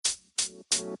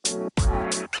Hello.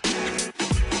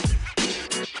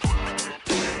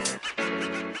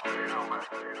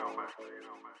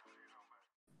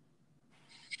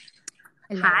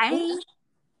 Hi.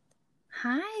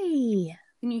 Hi.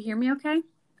 Can you hear me okay?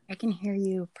 I can hear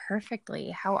you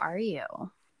perfectly. How are you?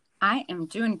 I am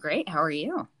doing great. How are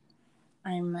you?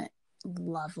 I'm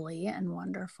lovely and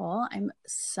wonderful. I'm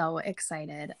so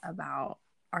excited about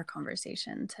our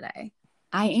conversation today.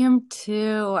 I am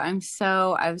too. I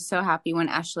was so happy when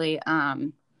Ashlee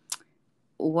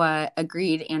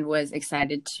agreed and was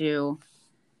excited to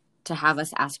have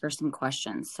us ask her some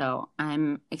questions. So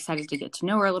I'm excited to get to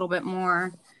know her a little bit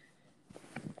more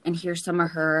and hear some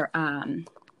of her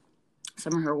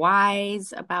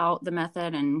whys about the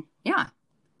method, and yeah.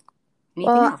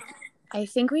 Anything else? I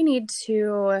think we need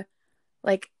to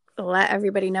let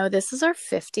everybody know this is our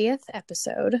 50th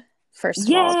episode. First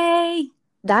of all, Yay!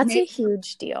 that's a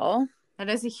huge deal. That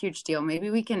is a huge deal. Maybe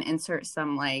we can insert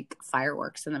some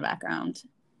fireworks in the background.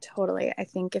 Totally. I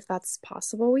think if that's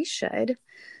possible, we should.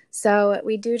 So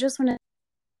we do just want to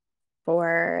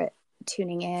for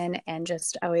tuning in and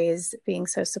just always being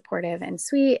so supportive and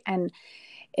sweet. And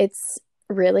it's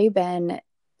really been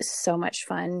so much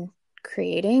fun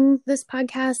creating this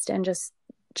podcast and just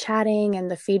chatting,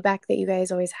 and the feedback that you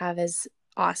guys always have is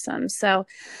awesome. So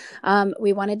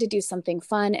we wanted to do something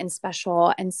fun and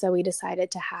special. And so we decided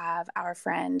to have our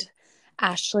friend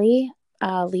Ashlee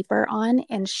Leeper on,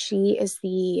 and she is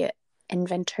the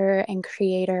inventor and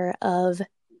creator of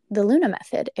the Luna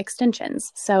Method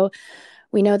extensions. So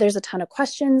we know there's a ton of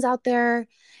questions out there,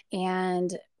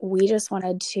 and we just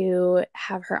wanted to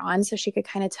have her on so she could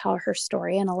kind of tell her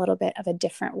story in a little bit of a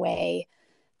different way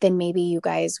than maybe you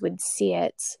guys would see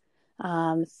it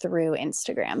through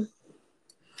Instagram.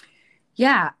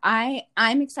 Yeah,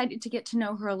 I'm excited to get to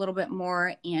know her a little bit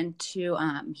more and to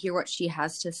hear what she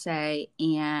has to say.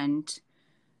 And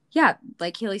yeah,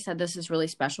 like Haley said, this is really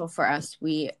special for us.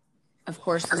 We, of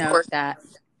course, know that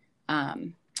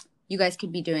you guys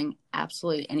could be doing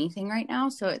absolutely anything right now.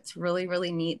 So it's really,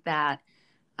 really neat that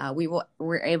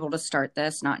we're able to start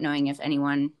this, not knowing if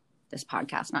anyone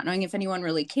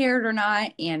really cared or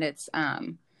not. And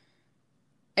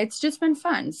it's just been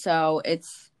fun. So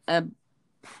it's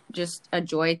just a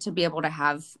joy to be able to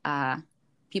have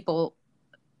people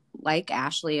like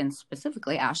Ashlee, and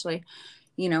specifically Ashlee,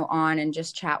 on and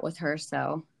just chat with her.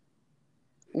 So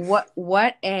what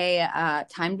a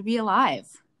time to be alive.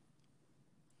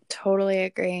 Totally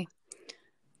agree.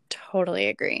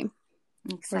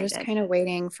 We're just kind of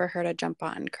waiting for her to jump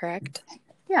on, correct?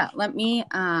 Yeah, let me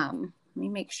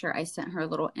make sure I sent her a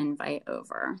little invite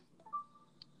over.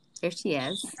 There she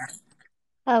is.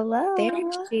 Hello. There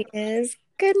she is.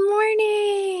 Good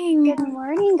morning. Good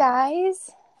morning, guys.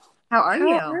 How are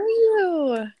you? How are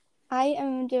you? I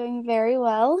am doing very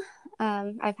well.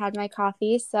 I've had my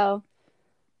coffee, so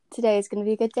today is going to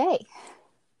be a good day.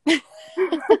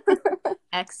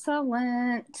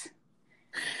 Excellent.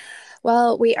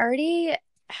 Well, we already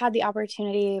had the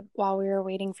opportunity while we were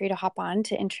waiting for you to hop on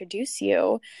to introduce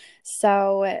you.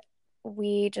 So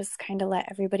we just kind of let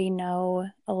everybody know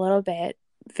a little bit,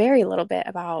 very little bit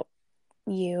about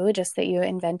you, just that you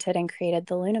invented and created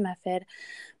the Luna Method.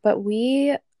 But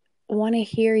we want to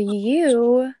hear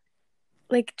you,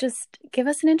 just give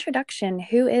us an introduction.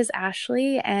 Who is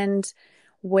Ashlee and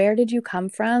where did you come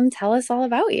from? Tell us all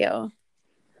about you.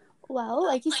 Well,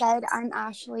 like you said, I'm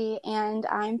Ashlee, and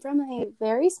I'm from a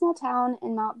very small town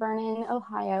in Mount Vernon,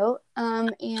 Ohio.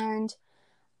 And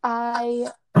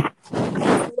I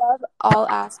love all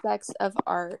aspects of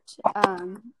art.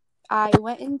 I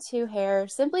went into hair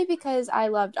simply because I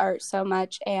loved art so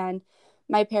much, and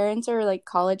my parents are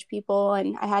college people,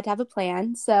 and I had to have a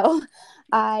plan. So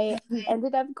I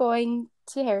ended up going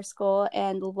to hair school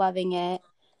and loving it.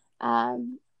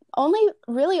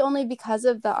 Only because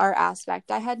of the art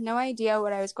aspect. I had no idea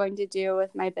what I was going to do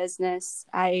with my business.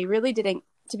 I really didn't,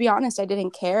 to be honest, I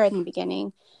didn't care in the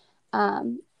beginning.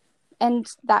 And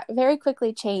that very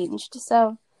quickly changed.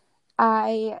 So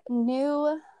I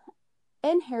knew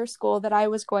in hair school that I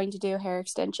was going to do hair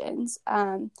extensions.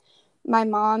 My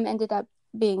mom ended up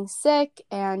being sick,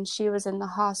 and she was in the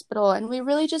hospital, and we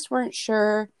really just weren't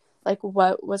sure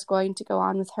what was going to go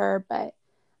on with her, but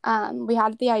we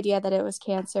had the idea that it was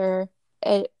cancer,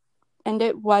 and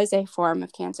it was a form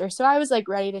of cancer. So I was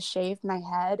ready to shave my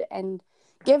head and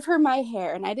give her my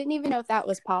hair, and I didn't even know if that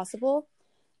was possible,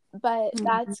 but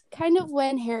that's kind of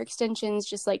when hair extensions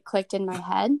just clicked in my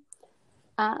head.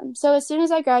 So as soon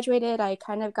as I graduated, I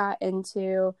kind of got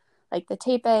into the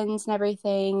tape ends and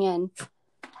everything, and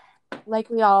like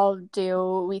we all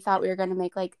do, we thought we were going to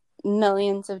make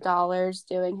millions of dollars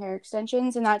doing hair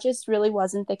extensions, and that just really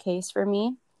wasn't the case for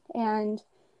me. And,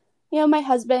 my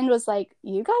husband was like,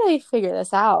 you gotta figure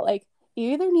this out. Like,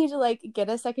 you either need to, like, get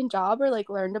a second job or, like,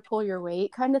 learn to pull your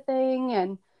weight kind of thing.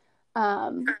 And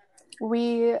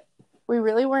we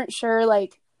really weren't sure,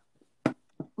 like,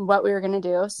 what we were going to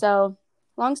do. So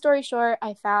long story short,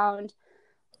 I found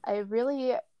a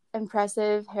really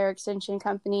impressive hair extension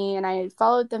company, and I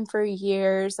followed them for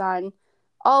years on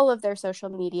all of their social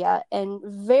media and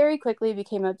very quickly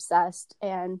became obsessed.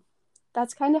 And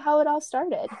that's kind of how it all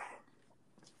started.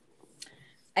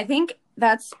 I think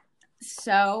that's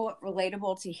so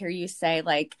relatable to hear you say,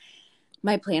 like,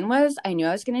 my plan was, I knew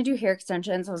I was going to do hair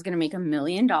extensions. I was going to make $1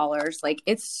 million. Like,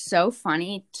 it's so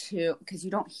funny too, because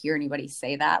you don't hear anybody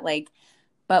say that. Like,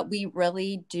 but we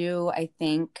really do, I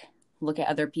think, look at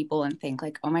other people and think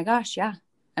like, oh my gosh, yeah,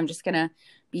 I'm just going to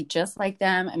be just like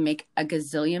them and make a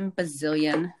gazillion,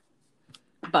 bazillion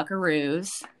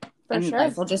buckaroos. For and sure.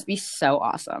 Life will just be so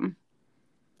awesome.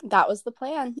 That was the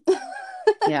plan.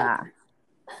 Yeah.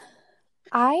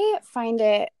 I find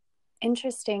it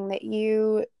interesting that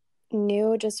you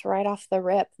knew just right off the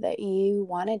rip that you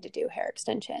wanted to do hair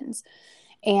extensions,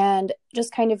 and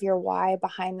just kind of your why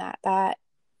behind that. That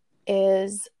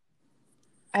is,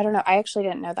 I don't know, I actually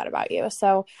didn't know that about you.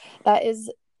 So that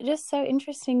is just so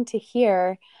interesting to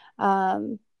hear,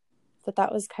 that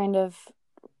was kind of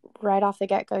right off the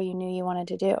get-go, you knew you wanted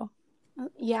to do.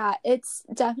 Yeah, it's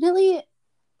definitely,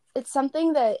 it's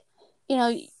something that,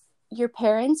 your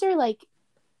parents are like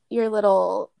your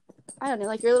little, I don't know,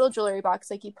 like your little jewelry box.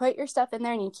 Like, you put your stuff in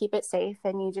there and you keep it safe,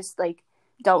 and you just like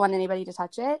don't want anybody to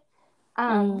touch it.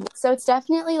 So it's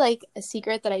definitely like a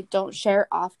secret that I don't share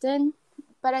often,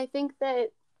 but I think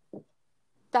that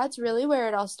that's really where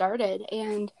it all started.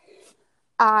 And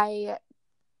I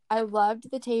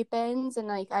loved the tape-ins, and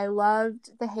like I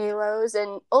loved the halos,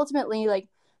 and ultimately, like,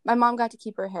 my mom got to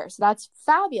keep her hair, so that's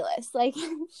fabulous. Like,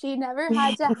 she never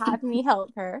had to have me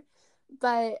help her,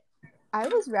 but I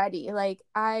was ready. Like,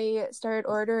 I started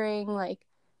ordering like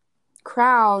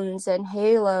crowns and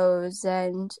halos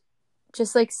and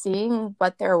just like seeing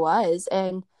what there was,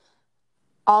 and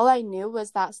all I knew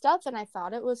was that stuff, and I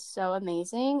thought it was so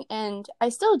amazing, and I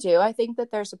still do. I think that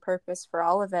there's a purpose for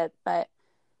all of it, but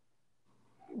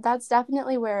that's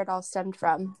definitely where it all stemmed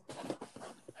from.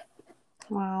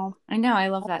 Wow. I know. I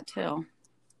love that too.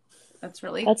 That's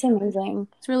amazing.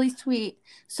 It's really sweet.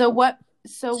 So what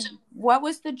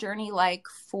was the journey like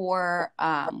for,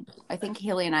 I think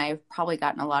Haley and I have probably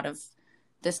gotten a lot of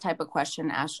this type of question.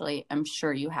 Ashlee, I'm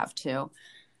sure you have too.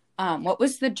 What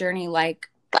was the journey like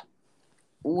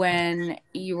when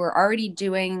you were already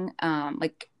doing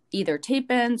like either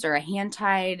tape-ins or a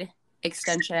hand-tied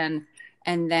extension,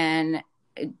 and then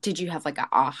did you have like an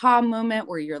aha moment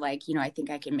where you're like, I think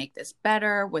I can make this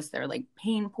better? Was there like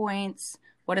pain points?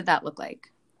 What did that look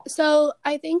like? So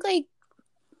I think like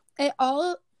it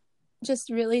all just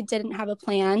really didn't have a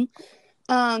plan.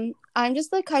 I'm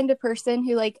just the kind of person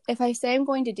who, like, if I say I'm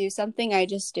going to do something, I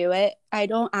just do it. I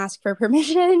don't ask for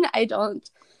permission. I don't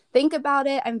think about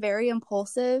it. I'm very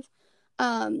impulsive.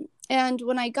 And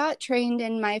when I got trained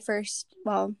in my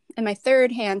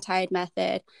third hand-tied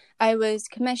method, I was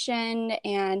commissioned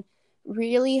and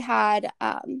really had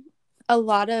a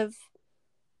lot of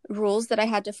rules that I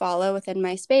had to follow within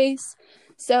my space.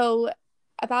 So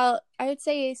about, I would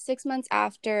say 6 months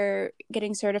after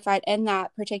getting certified in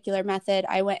that particular method,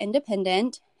 I went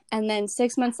independent. And then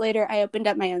 6 months later, I opened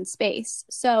up my own space.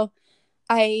 So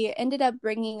I ended up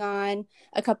bringing on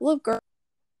a couple of girls.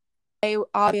 I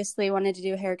obviously wanted to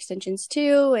do hair extensions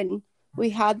too. And we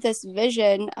had this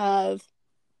vision of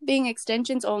being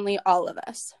extensions only, all of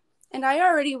us. And I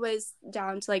already was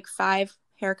down to like 5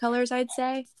 hair colors, I'd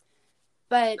say.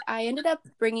 But I ended up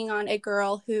bringing on a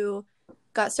girl who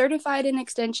got certified in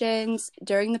extensions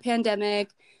during the pandemic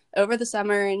over the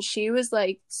summer, and she was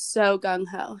like so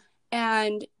gung-ho.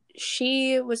 And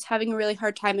she was having a really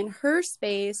hard time in her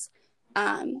space,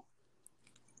 not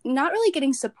really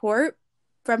getting support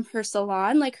from her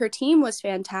salon. Like, her team was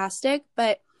fantastic,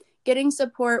 but getting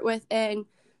support within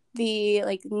the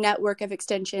like network of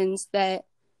extensions that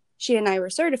she and I were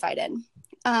certified in.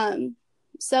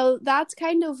 So that's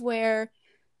kind of where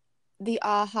the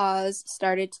ahas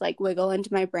started to like wiggle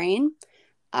into my brain.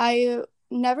 I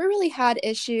never really had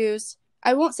issues.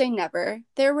 I won't say never.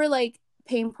 There were like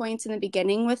pain points in the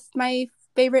beginning with my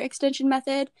favorite extension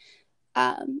method.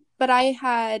 But I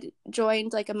had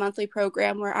joined like a monthly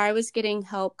program where I was getting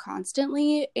help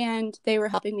constantly, and they were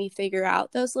helping me figure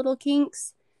out those little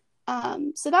kinks.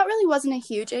 So that really wasn't a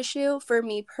huge issue for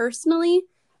me personally,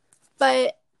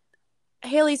 but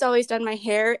Haley's always done my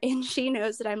hair, and she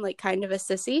knows that I'm like kind of a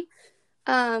sissy.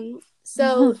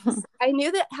 So I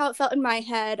knew that how it felt in my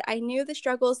head. I knew the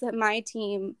struggles that my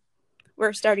team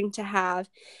were starting to have.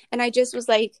 And I just was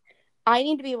like, I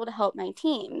need to be able to help my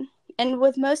team. And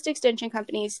with most extension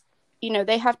companies,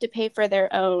 they have to pay for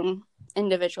their own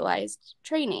individualized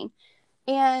training.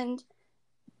 And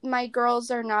my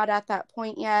girls are not at that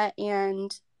point yet.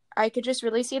 And I could just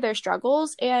really see their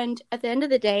struggles. And at the end of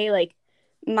the day, like,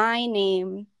 my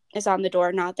name is on the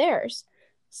door, not theirs.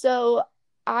 So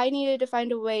I needed to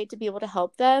find a way to be able to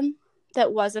help them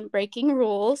that wasn't breaking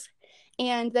rules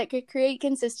and that could create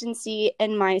consistency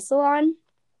in my salon.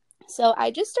 So I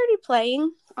just started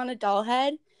playing on a doll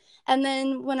head. And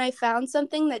then when I found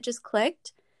something that just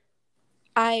clicked,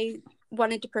 I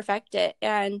wanted to perfect it.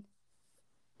 And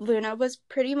Luna was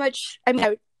pretty much,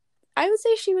 I would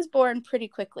say she was born pretty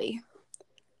quickly.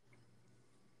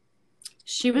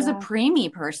 She was a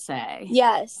preemie per se.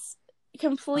 Yes.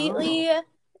 Completely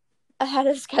ahead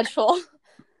of schedule.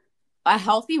 A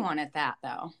healthy one at that,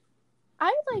 though.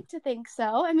 I'd like to think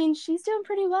so. I mean, she's doing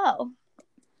pretty well.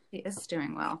 She is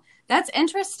doing well. That's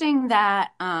interesting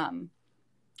that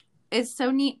it's so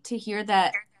neat to hear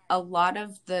that a lot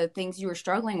of the things you were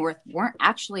struggling with weren't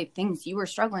actually things you were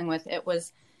struggling with. It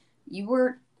was you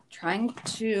were trying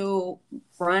to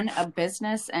run a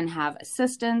business and have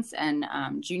assistants and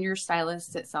junior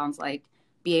stylists, it sounds like,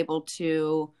 be able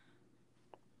to,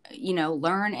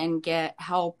 learn and get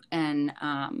help. And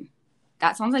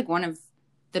that sounds like one of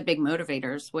the big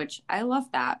motivators, which I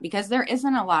love that, because there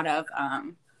isn't a lot of,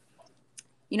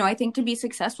 I think to be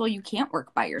successful, you can't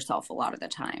work by yourself a lot of the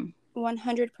time.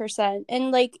 100%.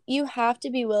 And like, you have to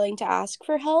be willing to ask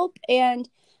for help. And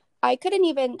I couldn't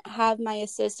even have my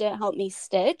assistant help me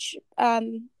stitch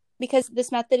because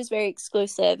this method is very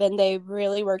exclusive and they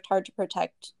really worked hard to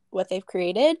protect what they've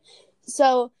created.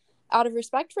 So out of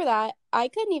respect for that, I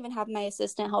couldn't even have my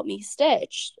assistant help me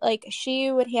stitch. Like,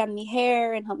 she would hand me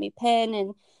hair and help me pin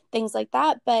and things like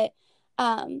that. But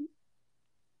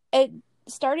it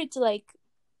started to, like,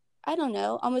 I don't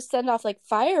know, almost send off like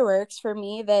fireworks for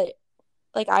me that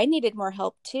like I needed more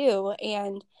help too.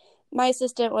 And my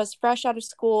assistant was fresh out of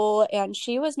school and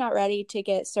she was not ready to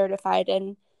get certified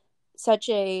in such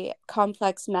a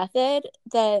complex method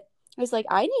that I was like,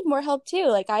 I need more help too.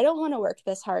 Like, I don't want to work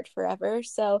this hard forever.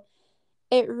 So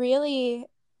it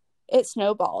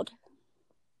snowballed.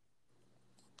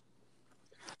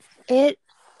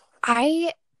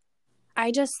 I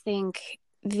just think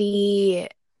the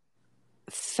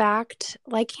fact,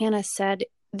 like Hannah said,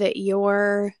 that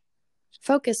your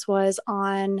focus was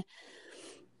on,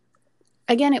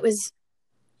 again, it was,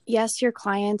 yes, your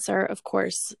clients are, of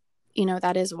course,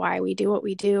 that is why we do what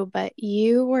we do, but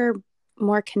you were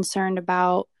more concerned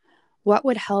about what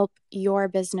would help your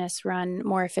business run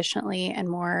more efficiently and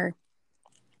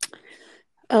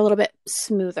a little bit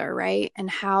smoother, right? And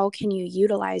how can you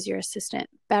utilize your assistant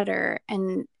better?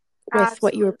 And with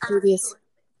what you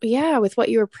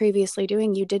were previously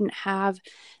doing, you didn't have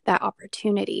that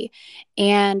opportunity.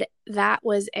 And that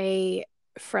was a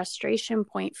frustration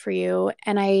point for you.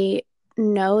 And I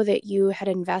know that you had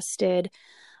invested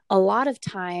a lot of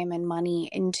time and money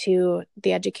into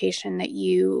the education that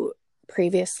you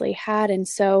previously had. And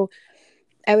so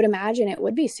I would imagine it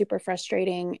would be super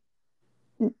frustrating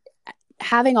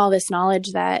having all this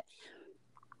knowledge that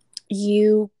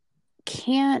you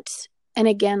can't. And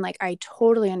again, like, I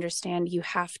totally understand you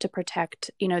have to protect,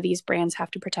 these brands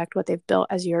have to protect what they've built,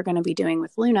 as you're going to be doing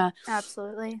with Luna.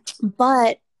 Absolutely.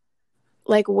 But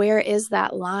like, where is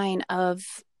that line of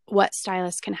what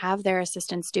stylists can have their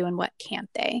assistants do and what can't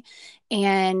they?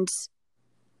 And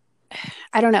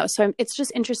I don't know. So it's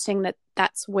just interesting that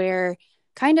that's where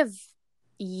kind of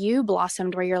you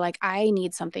blossomed, where you're like, I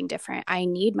need something different. I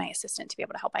need my assistant to be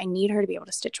able to help. I need her to be able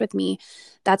to stitch with me.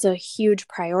 That's a huge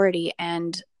priority.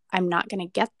 And I'm not going to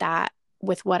get that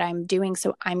with what I'm doing.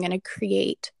 So I'm going to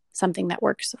create something that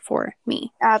works for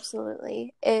me.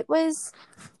 Absolutely. It was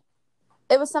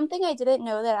something I didn't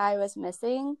know that I was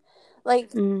missing.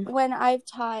 Like, when I've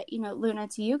taught, Luna,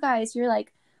 to you guys, you're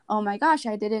like, oh my gosh,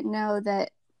 I didn't know that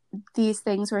these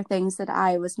things were things that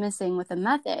I was missing with a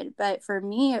method. But for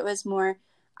me, it was more,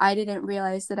 I didn't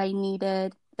realize that I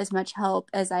needed as much help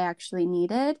as I actually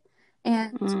needed.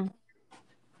 And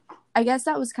I guess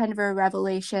that was kind of a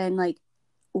revelation, like,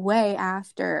 way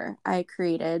after I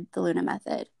created the Luna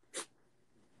method.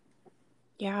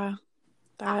 Yeah.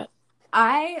 That.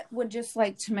 I would just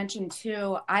like to mention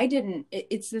too,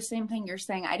 it's the same thing you're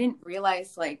saying. I didn't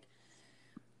realize, like,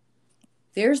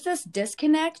 there's this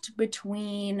disconnect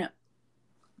between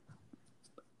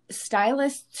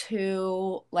stylists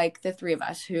who, like the three of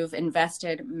us, who've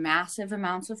invested massive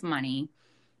amounts of money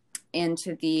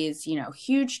into these, you know,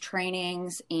 huge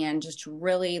trainings and just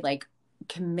really like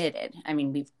committed. I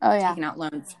mean, we've taken out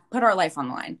loans, put our life on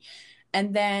the line.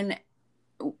 And then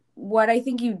what I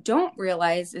think you don't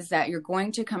realize is that you're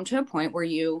going to come to a point where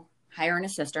you hire an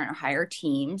assistant or hire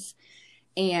teams,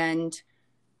 and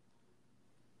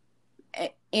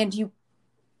you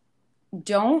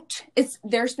don't,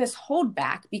 there's this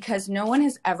holdback because no one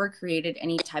has ever created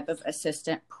any type of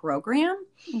assistant program.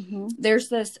 Mm-hmm. There's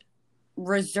this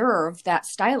reserve that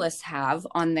stylists have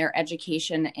on their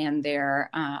education and their,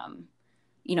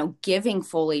 you know, giving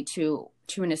fully to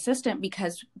an assistant,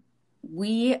 because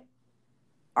we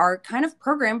are kind of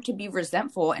programmed to be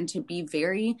resentful and to be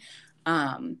very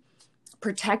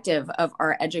protective of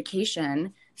our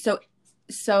education.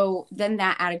 So then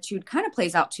that attitude kind of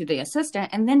plays out to the assistant,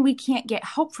 and then we can't get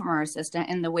help from our assistant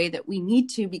in the way that we need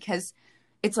to, because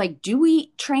it's like, do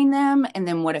we train them? And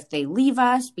then what if they leave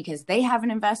us because they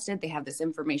haven't invested? They have this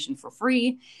information for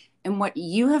free. And what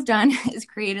you have done is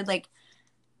created like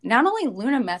not only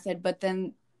Luna Method, but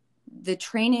then the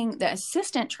training, the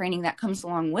assistant training that comes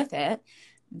along with it,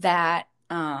 that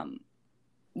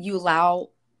you allow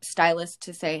stylists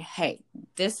to say, hey,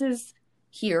 this is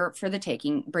here for the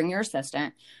taking. Bring your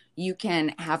assistant. You can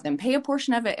have them pay a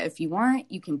portion of it if you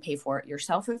want. You can pay for it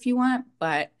yourself if you want.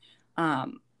 But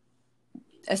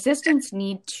assistants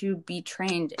need to be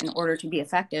trained in order to be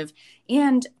effective.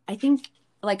 And I think,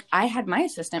 like, I had my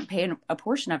assistant pay a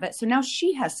portion of it, so now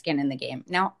she has skin in the game.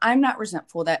 Now I'm not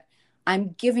resentful that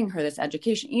I'm giving her this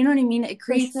education. You know what I mean? It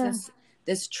creates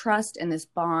this trust and this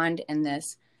bond and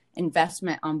this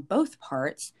investment on both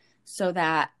parts, so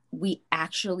that we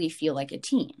actually feel like a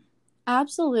team.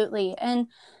 Absolutely. And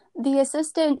the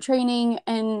assistant training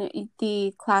and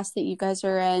the class that you guys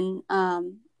are in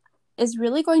is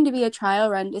really going to be a trial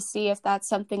run to see if that's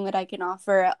something that I can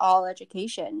offer at all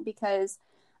education, because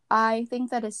I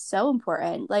think that is so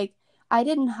important. Like, I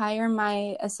didn't hire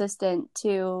my assistant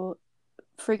to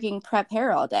freaking prep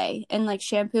hair all day and like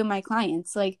shampoo my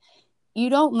clients. Like, you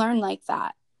don't learn like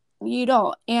that. You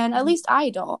don't. And at least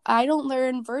I don't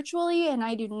learn virtually, and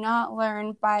I do not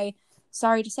learn by,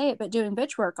 sorry to say it, but doing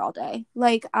bitch work all day.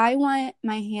 Like, I want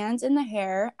my hands in the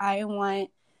hair. I want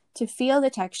to feel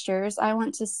the textures. I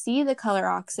want to see the color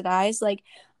oxidize. Like,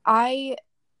 I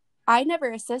never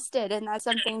assisted, and that's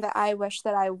something that I wish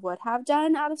that I would have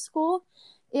done out of school.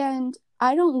 And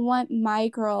I don't want my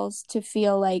girls to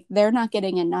feel like they're not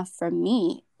getting enough from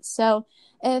me. So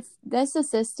if this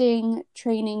assisting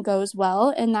training goes well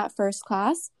in that first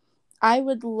class, I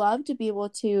would love to be able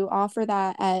to offer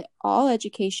that at all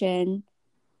education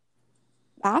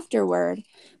afterward.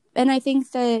 And I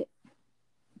think that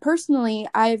personally,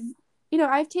 I've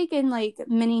taken like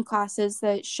mini classes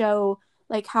that show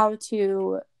like how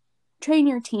to train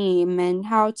your team and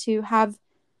how to have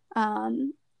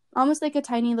almost like a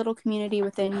tiny little community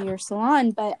within your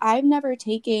salon. But I've never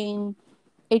taken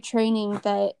a training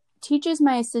that teaches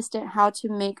my assistant how to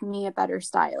make me a better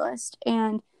stylist.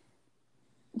 And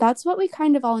that's what we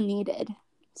kind of all needed.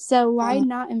 So why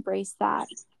not embrace that?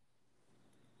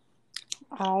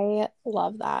 I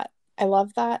love that. I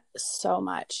love that so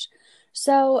much.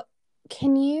 So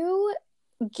can you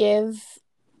give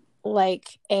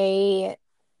like a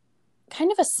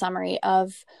kind of a summary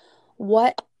of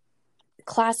what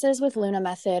classes with Luna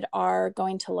Method are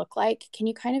going to look like? Can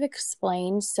you kind of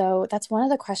explain? So that's one of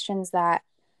the questions that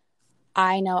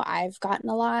I know I've gotten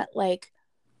a lot. Like,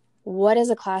 what does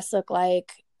a class look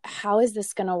like? How is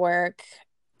this going to work?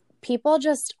 People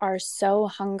just are so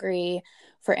hungry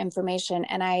for information.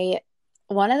 And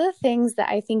one of the things that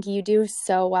I think you do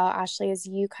so well, Ashlee, is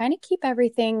you kind of keep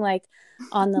everything like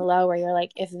on the low, where you're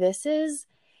like, if this is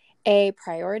a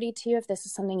priority to you, if this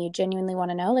is something you genuinely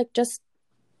want to know, like just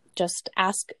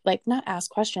ask, like not ask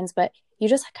questions, but you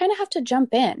just kind of have to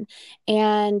jump in.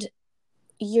 And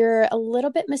you're a little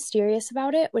bit mysterious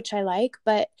about it, which I like,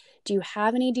 but do you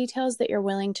have any details that you're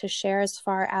willing to share as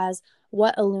far as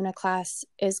what a Luna class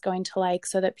is going to like,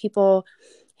 so that people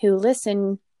who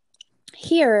listen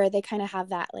here, they kind of have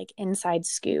that like inside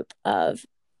scoop of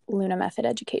Luna Method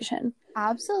education?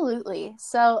 Absolutely.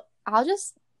 So I'll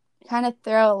just kind of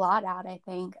throw a lot out, I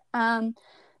think.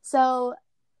 So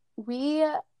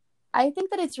I think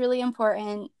that it's really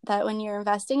important that when you're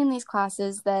investing in these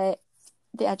classes, that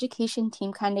the education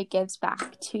team kind of gives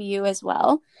back to you as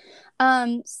well.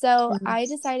 So I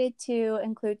decided to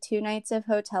include 2 nights of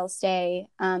hotel stay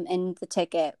in the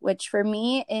ticket, which for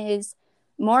me is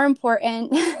more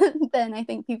important than I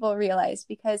think people realize,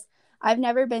 because I've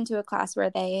never been to a class where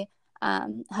they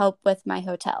help with my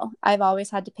hotel. I've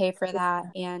always had to pay for that,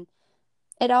 and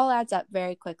it all adds up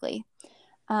very quickly.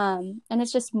 And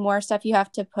it's just more stuff you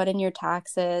have to put in your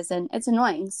taxes, and it's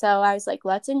annoying. So I was like,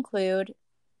 let's include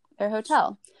their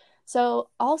hotel. So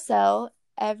also,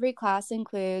 every class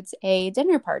includes a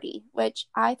dinner party, which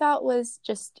I thought was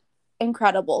just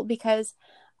incredible because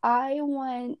I don't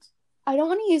want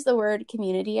to use the word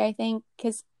community, I think,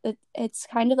 because it's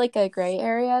kind of like a gray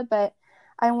area, but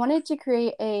I wanted to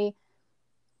create a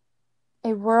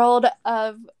world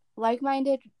of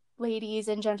like-minded ladies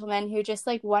and gentlemen who just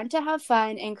like want to have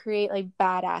fun and create like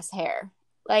badass hair.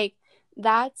 Like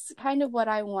that's kind of what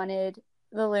I wanted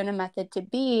the Luna method to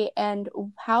be. And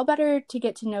how better to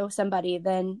get to know somebody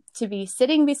than to be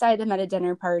sitting beside them at a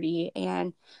dinner party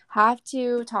and have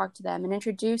to talk to them and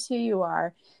introduce who you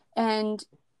are and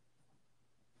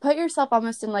put yourself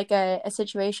almost in like a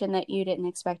situation that you didn't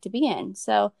expect to be in.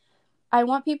 So I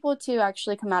want people to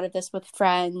actually come out of this with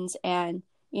friends and,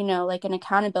 you know, like an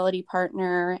accountability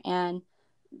partner. And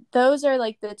those are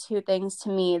like the two things to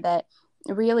me that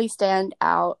really stand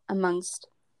out amongst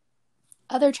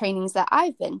other trainings that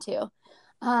I've been to.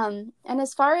 And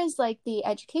as far as like the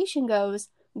education goes,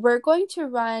 we're going to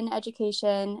run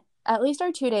education, at least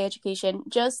our 2-day education,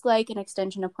 just like an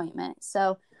extension appointment.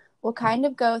 So we'll kind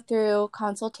of go through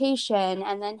consultation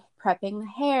and then prepping the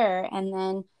hair and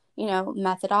then, you know,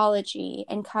 methodology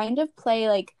and kind of play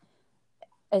like,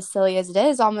 as silly as it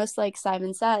is, almost like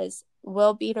Simon Says,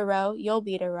 we'll beat a row, you'll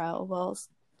beat a row. We'll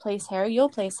place hair, you'll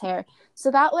place hair.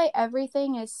 So that way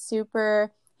everything is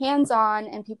super hands-on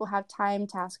and people have time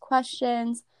to ask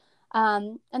questions.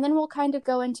 And then we'll kind of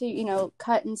go into, you know,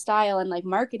 cut and style and like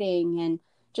marketing and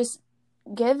just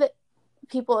give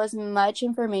people as much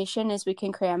information as we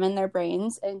can cram in their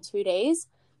brains in 2 days.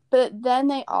 But then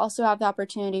they also have the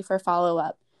opportunity for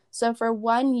follow-up. So for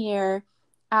 1 year,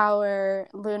 our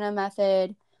Luna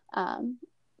method,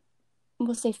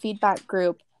 we'll say feedback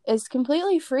group, is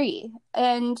completely free.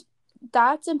 And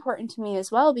that's important to me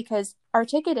as well because our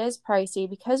ticket is pricey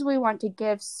because we want to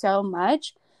give so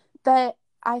much. But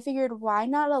I figured, why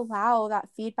not allow that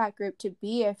feedback group to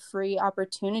be a free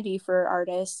opportunity for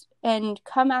artists and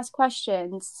come ask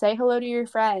questions, say hello to your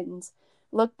friends,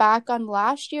 look back on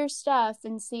last year's stuff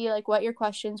and see like what your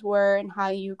questions were and how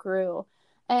you grew.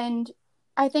 And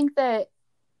I think that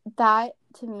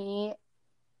to me,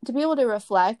 to be able to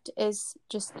reflect is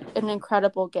just an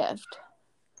incredible gift.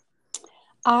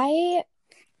 Ashlee,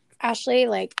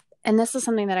 like, and this is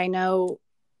something that I know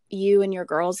you and your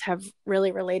girls have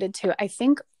really related to. I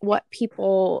think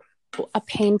a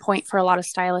pain point for a lot of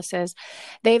stylists is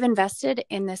they've invested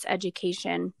in this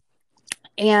education,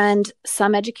 and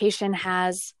some education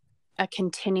has a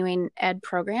continuing ed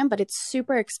program, but it's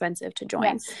super expensive to join,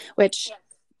 yes. Which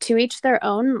to each their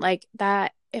own, like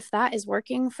that. If that is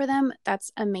working for them, that's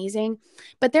amazing.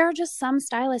 But there are just some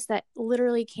stylists that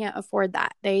literally can't afford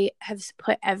that. They have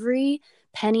put every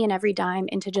penny and every dime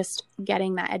into just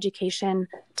getting that education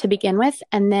to begin with.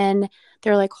 And then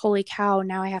they're like, holy cow,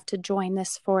 now I have to join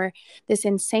this for this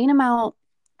insane amount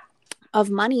of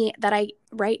money that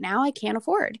right now I can't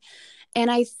afford.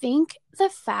 And I think the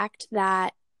fact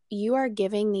that you are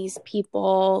giving these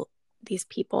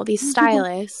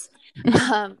stylists,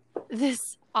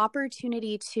 this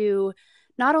opportunity to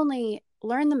not only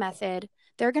learn the method,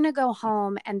 they're going to go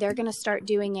home and they're going to start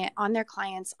doing it on their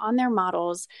clients, on their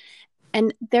models,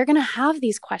 and they're going to have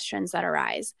these questions that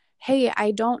arise. Hey,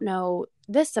 I don't know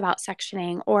this about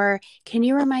sectioning, or can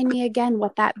you remind me again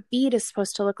what that bead is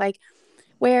supposed to look like?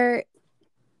 Where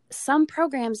some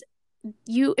programs,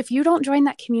 if you don't join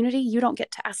that community, you don't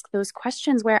get to ask those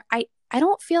questions, where I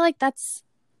don't feel like that's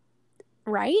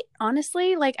right,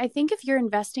 honestly. Like, I think if you're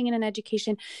investing in an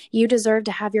education, you deserve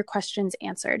to have your questions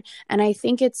answered. And I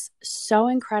think it's so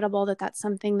incredible that that's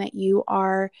something that you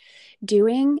are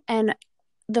doing. And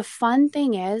the fun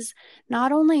thing is,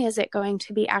 not only is it going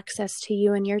to be access to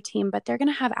you and your team, but they're going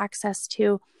to have access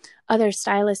to other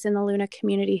stylists in the Luna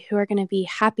community who are going to be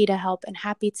happy to help and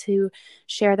happy to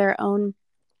share their own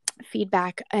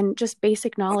feedback and just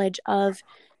basic knowledge of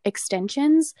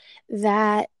extensions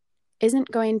that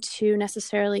isn't going to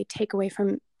necessarily take away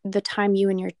from the time you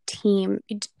and your team.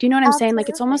 Do you know what I'm saying? Like,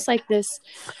 it's almost like this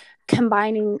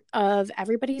combining of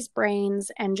everybody's brains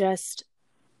and just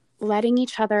letting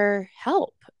each other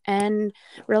help and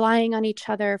relying on each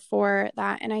other for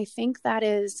that. And I think that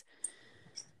is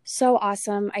so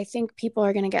awesome. I think people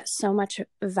are going to get so much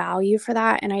value for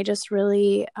that. And I just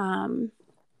really,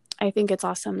 I think it's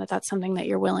awesome that that's something that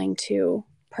you're willing to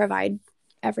provide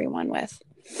everyone with.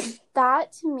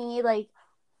 That to me, like,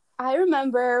 I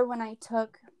remember when I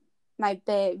took my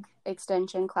big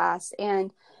extension class,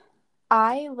 and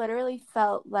I literally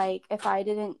felt like if I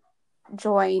didn't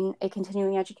join a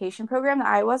continuing education program, that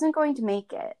I wasn't going to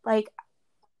make it. Like,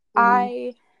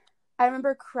 Mm, I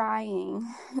remember crying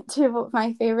to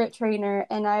my favorite trainer,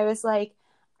 and I was like,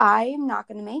 I'm not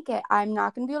going to make it. I'm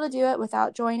not going to be able to do it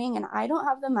without joining, and I don't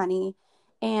have the money.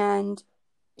 And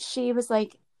she was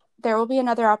like, there will be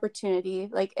another opportunity.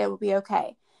 Like, it will be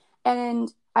okay.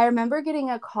 And I remember getting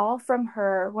a call from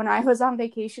her when I was on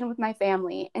vacation with my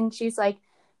family, and she's like,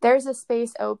 there's a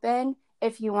space open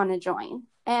if you want to join.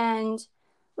 And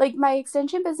like, my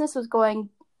extension business was going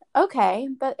okay,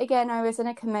 but again, I was in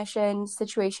a commission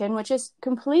situation, which is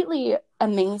completely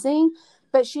amazing,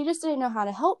 but she just didn't know how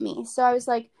to help me. So I was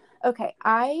like, okay,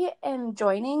 I am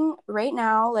joining right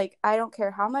now. Like, I don't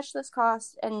care how much this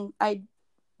costs. And I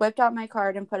whipped out my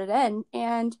card and put it in.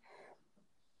 And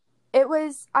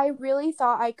I really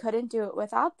thought I couldn't do it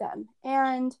without them.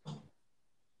 And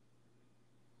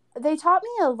they taught me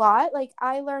a lot. Like,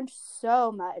 I learned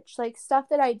so much, like stuff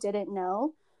that I didn't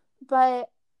know. But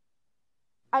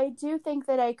I do think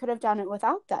that I could have done it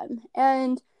without them.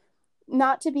 And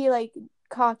not to be like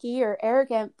cocky or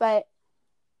arrogant, but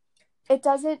it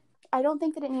doesn't, I don't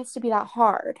think that it needs to be that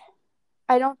hard.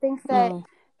 I don't think that mm,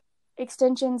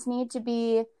 extensions need to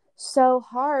be so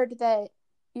hard that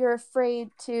you're afraid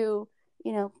to,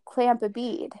 clamp a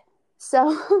bead.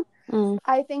 So mm.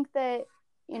 I think that,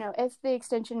 if the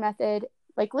extension method,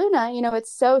 like Luna,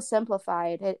 it's so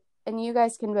simplified, and you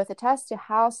guys can both attest to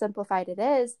how simplified it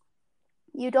is.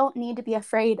 You don't need to be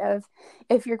afraid of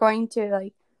if you're going to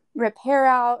like rip hair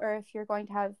out or if you're going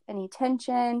to have any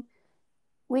tension.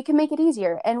 We can make it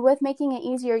easier. And with making it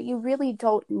easier, you really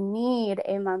don't need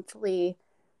a monthly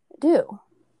due.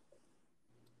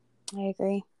 I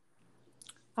agree.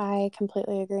 I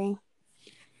completely agree.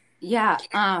 Yeah.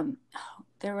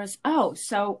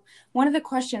 So one of the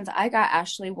questions I got,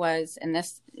 Ashlee, was, and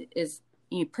this is,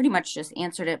 you pretty much just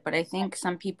answered it, but I think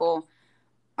some people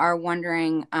are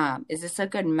wondering, is this a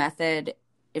good method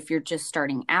if you're just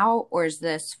starting out, or is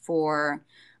this for,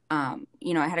 I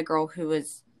had a girl who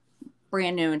was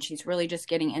brand new and she's really just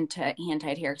getting into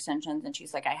hand-tied hair extensions. And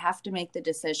she's like, I have to make the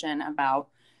decision about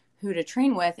who to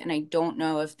train with. And I don't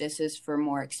know if this is for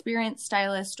more experienced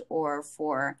stylists or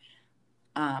for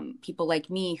people like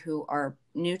me who are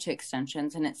new to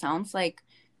extensions. And it sounds like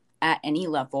at any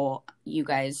level, you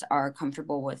guys are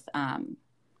comfortable with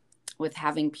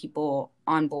having people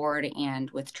on board and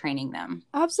with training them.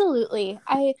 Absolutely.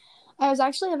 I was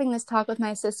actually having this talk with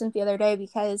my assistant the other day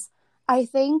because I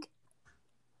think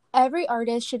every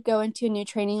artist should go into a new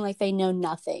training like they know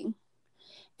nothing.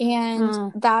 And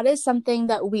Mm, that is something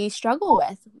that we struggle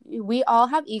with. We all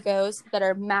have egos that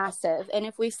are massive. And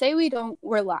if we say we don't,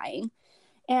 we're lying.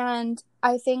 And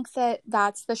I think that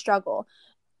that's the struggle.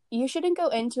 You shouldn't go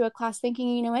into a class thinking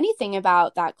you know anything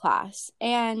about that class.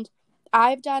 And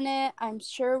I've done it. I'm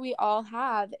sure we all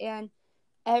have. And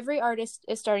every artist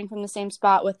is starting from the same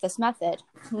spot with this method.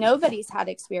 Nobody's had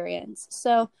experience.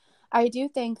 So I do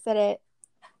think that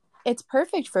it's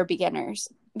perfect for beginners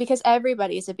because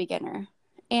everybody's a beginner.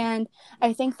 And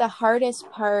I think the hardest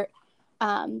part,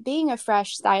 being a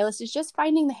fresh stylist, is just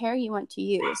finding the hair you want to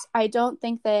use. I don't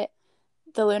think that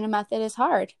the Luna method is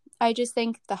hard. I just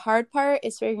think the hard part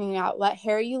is figuring out what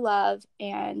hair you love,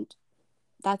 and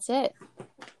that's it.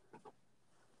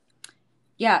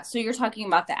 Yeah. So you're talking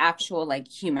about the actual like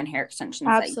human hair extensions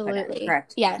that you put in, Absolutely.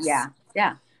 correct? Yes. Yeah.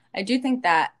 Yeah. I do think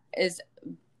that is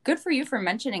good for you for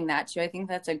mentioning that too. I think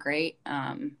that's a great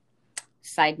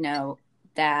side note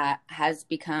that has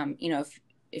become,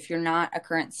 if you're not a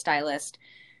current stylist,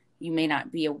 you may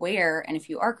not be aware. And if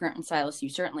you are a current stylist, you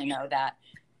certainly know that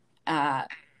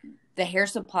the hair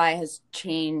supply has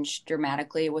changed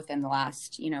dramatically within the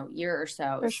last, year or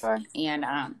so. For sure. And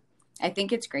I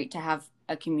think it's great to have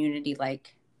a community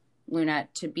like Luna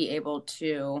to be able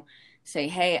to say,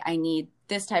 hey, I need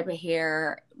this type of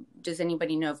hair. Does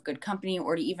anybody know of good company?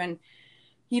 Or to even,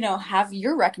 have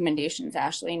your recommendations,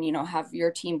 Ashlee, and, have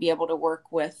your team be able to work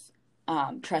with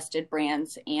trusted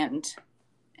brands and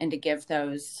to give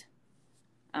those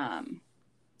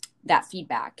that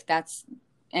feedback. That's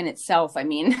in itself, I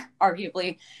mean,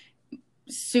 arguably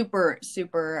super,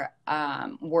 super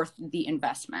worth the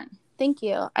investment. Thank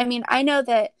you. I mean, I know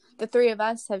that the three of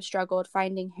us have struggled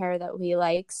finding hair that we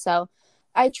like. So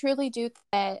I truly do think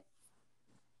that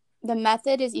the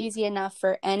method is easy enough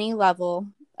for any level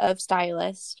of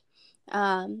stylist.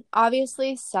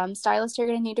 Obviously, some stylists are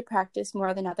going to need to practice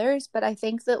more than others, but I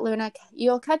think that Luna,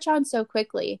 you'll catch on so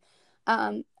quickly.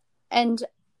 And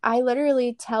I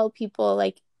literally tell people,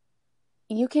 like,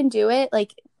 you can do it.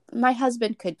 Like, my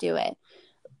husband could do it.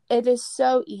 it is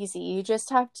so easy. You just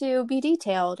have to be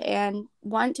detailed and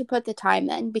want to put the time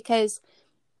in, because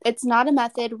it's not a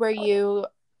method where you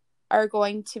are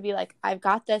going to be like, I've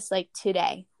got this like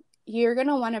today. You're going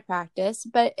to want to practice,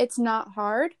 but it's not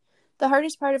hard. The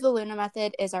hardest part of the Luna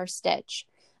method is our stitch.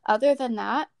 Other than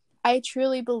that, I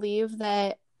truly believe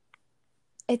that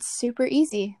it's super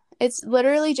easy. It's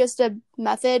literally just a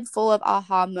method full of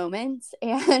aha moments.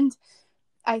 And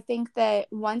I think that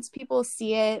once people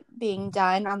see it being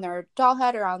done on their doll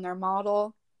head or on their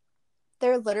model,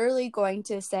 they're literally going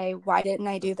to say, why didn't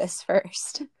I do this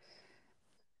first?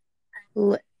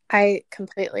 I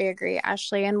completely agree,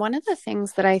 Ashlee. And one of the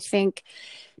things that I think,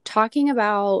 talking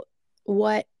about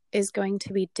what is going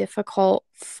to be difficult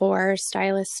for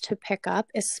stylists to pick up,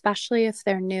 especially if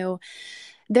they're new,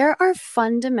 there are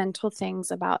fundamental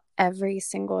things about every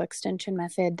single extension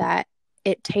method that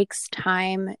it takes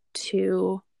time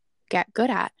to get good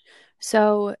at.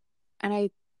 So, and I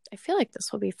feel like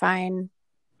this will be fine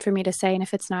for me to say, and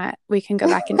if it's not, we can go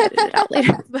back and edit it out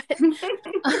later. But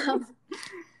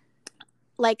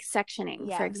like sectioning,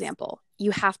 Yes. for example,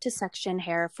 you have to section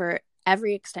hair for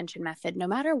every extension method, no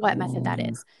matter what method that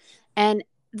is. And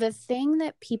the thing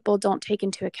that people don't take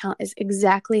into account is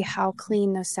exactly how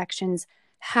clean those sections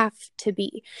have to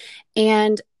be.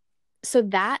 And so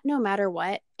that no matter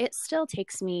what, it still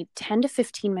takes me 10 to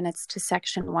 15 minutes to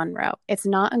section one row. It's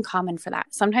not uncommon for that.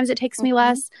 Sometimes it takes me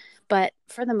less, but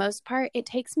for the most part, it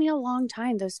takes me a long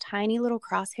time. Those tiny little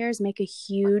crosshairs make a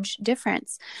huge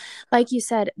difference. Like you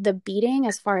said, the beading,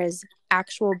 as far as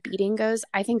actual beading goes,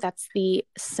 I think that's the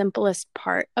simplest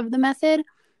part of the method,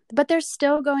 but there's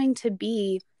still going to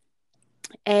be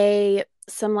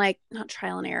some like, not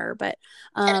trial and error, but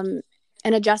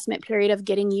an adjustment period of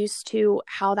getting used to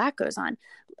how that goes on.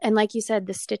 And like you said,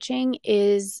 the stitching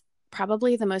is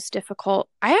probably the most difficult.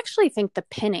 I actually think the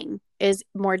pinning is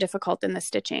more difficult than the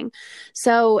stitching.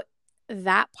 So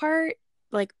that part,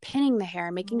 like pinning the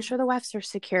hair, making sure the wefts are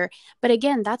secure. But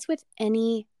again, that's with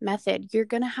any method. You're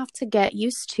going to have to get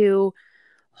used to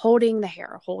holding the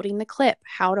hair, holding the clip,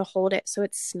 how to hold it so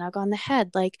it's snug on the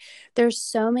head. Like there's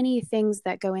so many things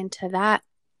that go into that.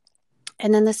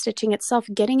 And then the stitching itself,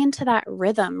 getting into that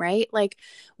rhythm, right? Like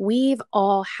we've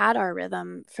all had our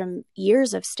rhythm from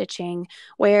years of stitching,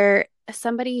 where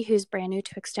somebody who's brand new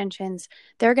to extensions,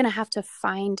 they're going to have to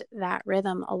find that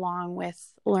rhythm along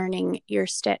with learning your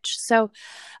stitch. So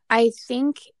I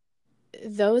think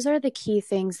those are the key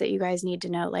things that you guys need to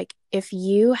know. Like if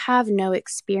you have no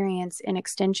experience in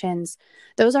extensions,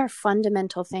 those are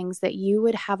fundamental things that you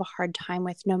would have a hard time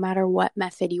with no matter what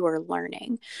method you are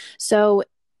learning. So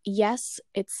yes,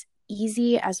 it's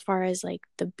easy as far as like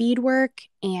the beadwork,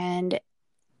 and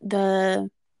the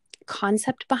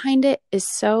concept behind it is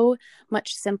so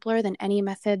much simpler than any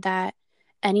method that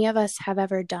any of us have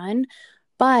ever done.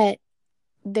 But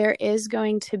there is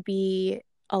going to be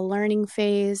a learning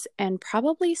phase and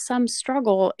probably some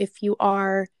struggle if you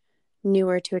are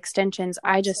newer to extensions.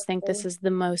 I just think this is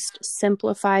the most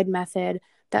simplified method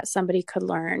that somebody could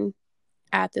learn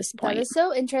at this point. That is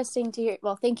so interesting to hear.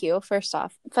 Well, thank you, first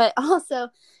off. But also,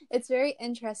 it's very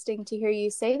interesting to hear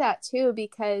you say that too,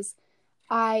 because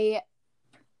I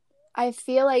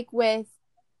feel like with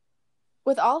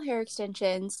all hair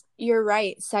extensions, you're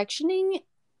right. Sectioning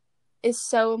is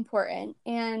so important.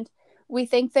 And we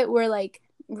think that we're like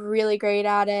really great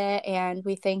at it, and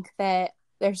we think that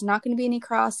there's not going to be any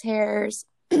crosshairs,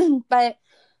 but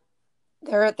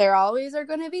there always are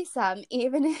going to be some,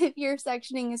 even if your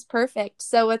sectioning is perfect.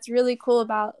 So what's really cool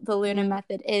about the Luna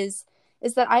method is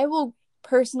that I will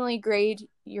personally grade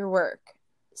your work.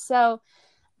 So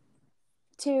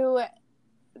to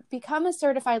become a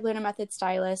certified Luna method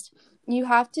stylist, you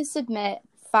have to submit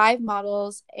 5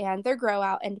 models and their grow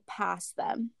out and pass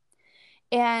them.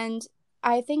 And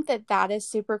I think that is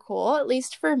super cool, at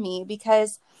least for me,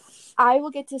 because I will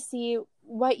get to see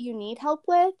what you need help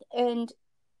with and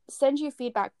send you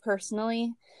feedback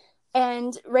personally.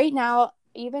 And right now,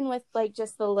 even with like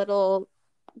just the little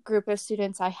group of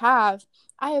students I have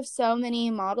so many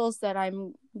models that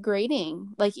I'm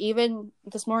grading. Like even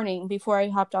this morning before I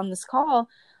hopped on this call,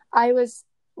 I was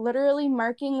literally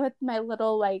marking with my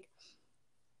little like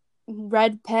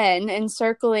red pen and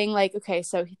circling like, okay,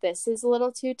 so this is a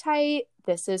little too tight,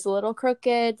 this is a little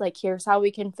crooked, like here's how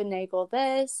we can finagle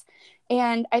this.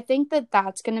 And I think that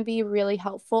that's going to be really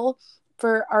helpful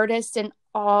for artists in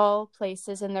all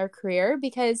places in their career,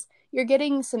 because you're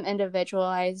getting some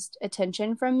individualized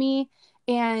attention from me,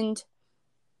 and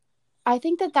I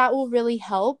think that will really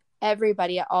help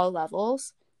everybody at all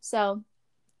levels. So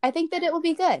I think that it will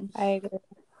be good. I agree.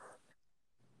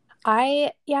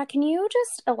 Can you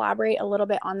just elaborate a little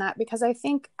bit on that? Because I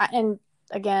think, and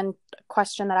again, a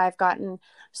question that I've gotten.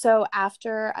 So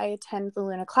after I attend the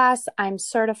Luna class, I'm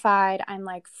certified. I'm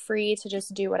like free to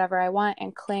just do whatever I want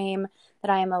and claim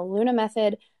that I am a Luna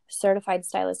Method certified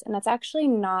stylist. And that's actually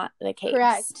not the case.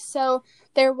 Correct. So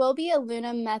there will be a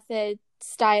Luna Method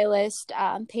stylist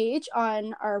page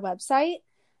on our website,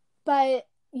 but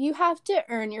you have to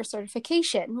earn your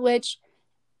certification, which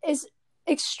is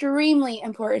extremely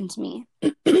important to me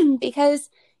because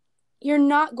you're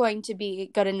not going to be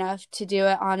good enough to do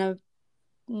it on a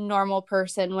normal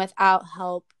person without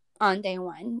help on day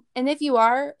one. And if you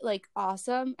are, like,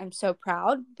 awesome, I'm so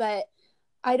proud, but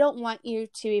I don't want you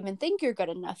to even think you're good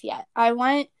enough yet. I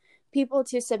want people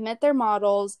to submit their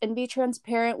models and be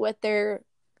transparent with their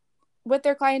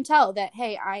clientele that,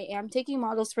 hey, I am taking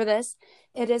models for this.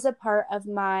 It is a part of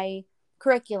my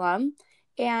curriculum.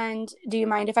 And do you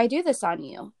mind if I do this on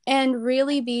you? And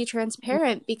really be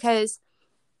transparent, because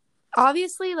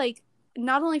obviously, like,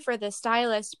 not only for the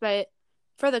stylist, but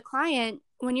for the client,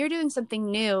 when you're doing something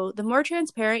new, the more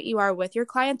transparent you are with your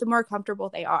client, the more comfortable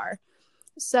they are.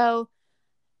 So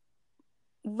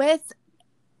with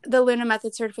the Luna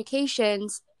Method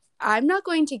certifications, I'm not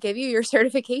going to give you your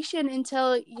certification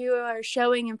until you are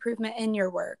showing improvement in your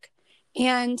work.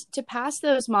 And to pass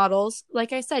those models,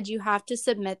 like I said, you have to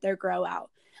submit their grow out.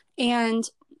 And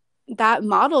that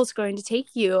model is going to take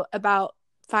you about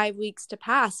 5 weeks to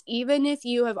pass. Even if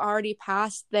you have already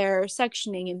passed their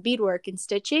sectioning and beadwork and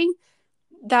stitching,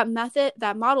 that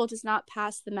model does not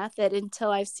pass the method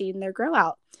until I've seen their grow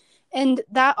out. And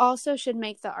that also should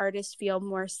make the artist feel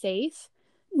more safe,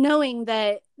 knowing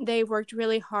that they worked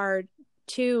really hard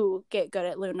to get good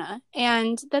at Luna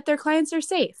and that their clients are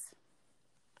safe.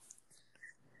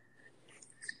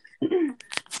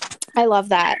 I love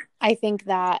that. I think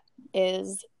that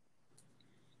is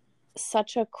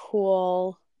such a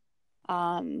cool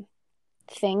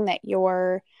thing that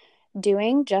you're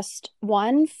doing, just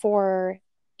one for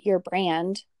your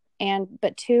brand,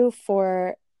 but two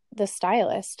for the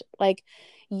stylist. Like,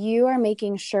 you are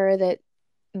making sure that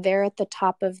they're at the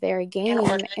top of their game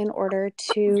in order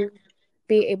to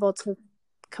be able to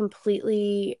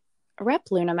completely rep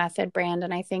Luna Method brand.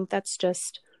 And I think that's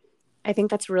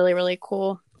really, really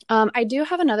cool. I do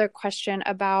have another question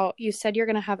about, you said you're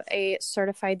going to have a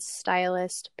certified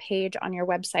stylist page on your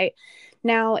website.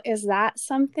 Now, is that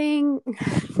something,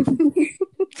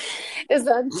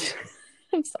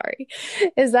 I'm sorry.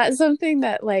 Is that something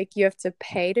that, like, you have to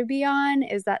pay to be on?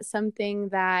 Is that something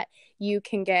that you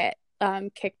can get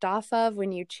kicked off of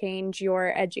when you change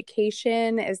your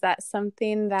education? Is that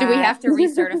something that... Do we have to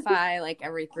recertify like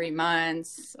every 3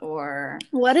 months, or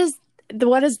what does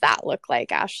that look like,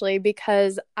 Ashlee?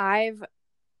 Because are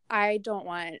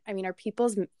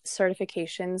people's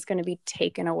certifications going to be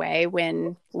taken away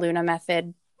when Luna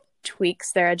Method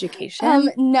tweaks their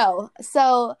education? No.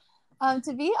 So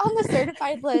to be on the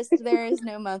certified list, there is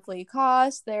no monthly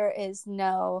cost. There is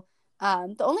no,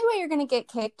 the only way you're going to get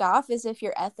kicked off is if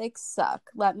your ethics suck.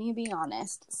 Let me be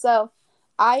honest. So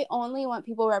I only want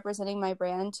people representing my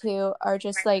brand who are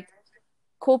just like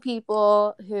cool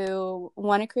people who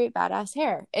want to create badass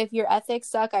hair. If your ethics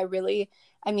suck,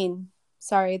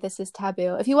 sorry, this is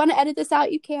taboo. If you want to edit this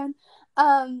out, you can.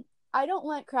 I don't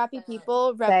want crappy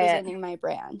people representing my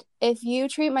brand. If you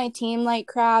treat my team like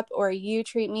crap, or you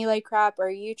treat me like crap, or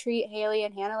you treat Haley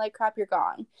and Hannah like crap, you're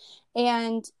gone.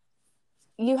 And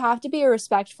you have to be a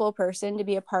respectful person to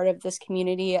be a part of this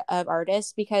community of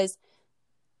artists, because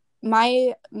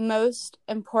my most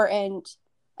important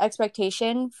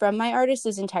expectation from my artist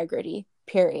is integrity,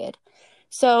 period.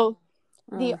 So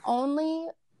the only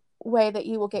way that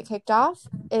you will get kicked off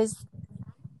is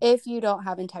if you don't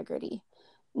have integrity.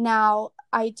 Now,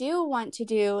 I do want to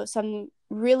do some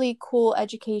really cool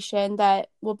education that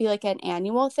will be like an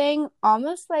annual thing,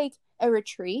 almost like a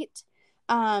retreat.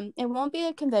 It won't be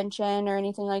a convention or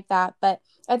anything like that, but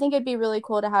I think it'd be really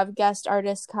cool to have guest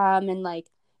artists come, and like,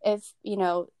 if,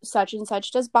 such and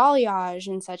such does balayage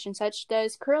and such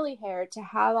does curly hair, to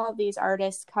have all these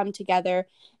artists come together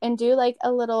and do like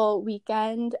a little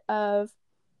weekend of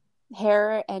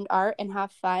hair and art and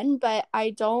have fun. But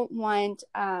I don't want,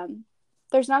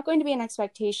 there's not going to be an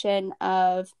expectation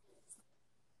of,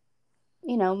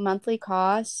 monthly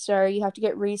costs, or you have to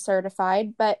get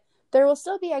recertified, but there will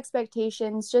still be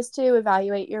expectations just to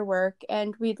evaluate your work.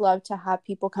 And we'd love to have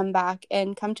people come back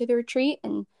and come to the retreat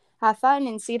and have fun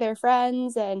and see their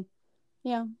friends and,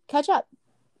 catch up.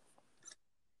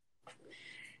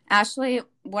 Ashlee,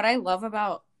 what I love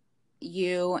about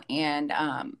you and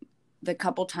the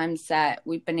couple times that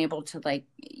we've been able to, like,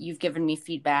 you've given me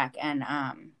feedback and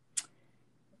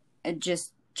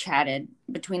just chatted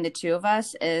between the two of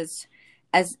us, is,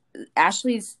 as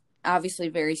Ashlee's obviously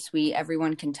very sweet.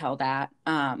 Everyone can tell that.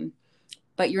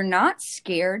 But you're not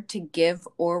scared to give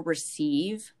or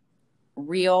receive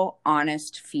real,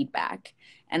 honest feedback.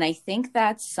 And I think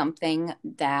that's something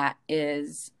that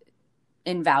is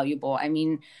invaluable. I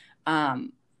mean,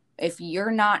 if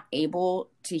you're not able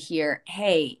to hear,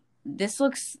 hey, this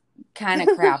looks kind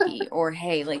of crappy, or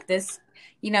hey, like this,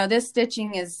 this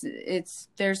stitching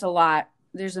there's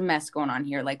a mess going on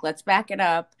here. Like, let's back it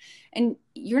up. And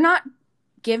you're not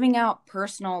giving out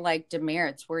personal like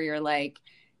demerits where you're like,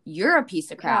 you're a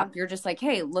piece of crap. Yeah. You're just like,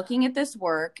 hey, looking at this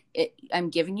work, I'm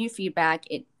giving you feedback.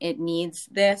 It needs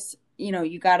this,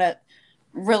 you got to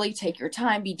really take your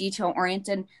time, be detail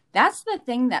oriented. That's the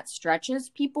thing that stretches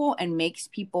people and makes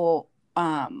people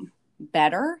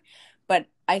better. But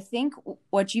I think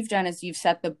what you've done is you've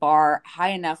set the bar high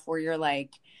enough where you're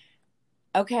like,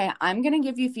 okay, I'm going to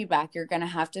give you feedback. You're going to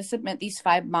have to submit these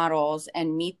 5 models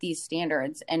and meet these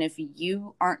standards. And if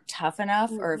you aren't tough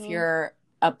enough, or if you're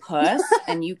a puss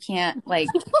and you can't like,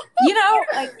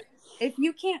 like if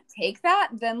you can't take that,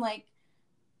 then like,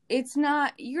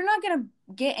 you're not going to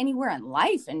get anywhere in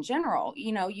life in general.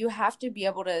 You have to be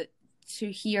able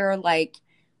to hear like,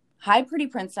 hi, pretty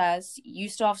princess, you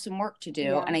still have some work to do.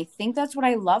 Yeah. And I think that's what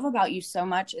I love about you so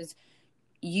much is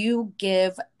you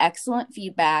give excellent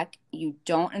feedback. You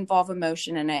don't involve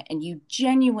emotion in it. And you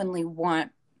genuinely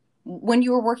when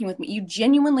you were working with me, you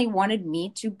genuinely wanted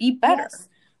me to be better. Yes.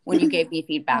 When you gave me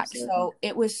feedback. So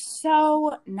it was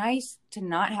so nice to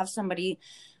not have somebody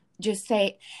just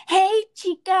say, hey,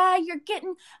 chica, you're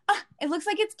getting, it looks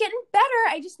like it's getting better.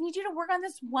 I just need you to work on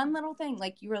this one little thing.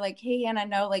 Like, you were like, hey, Anna,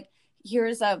 no, like,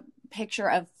 here's a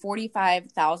picture of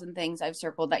 45,000 things I've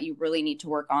circled that you really need to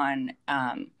work on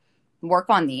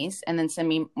these, and then send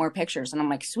me more pictures. And I'm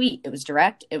like, sweet. It was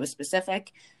direct. It was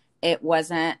specific. It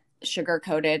wasn't sugar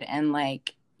coated and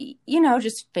like,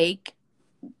 just fake,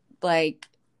 like,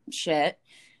 shit.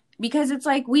 Because it's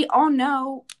like, we all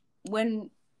know when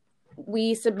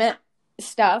we submit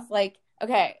stuff, like,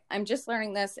 okay, I'm just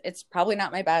learning this. It's probably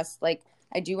not my best. Like,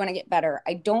 I do want to get better.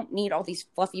 I don't need all these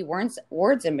fluffy words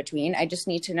in between. I just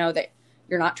need to know that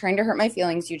you're not trying to hurt my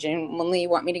feelings. You genuinely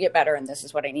want me to get better, and this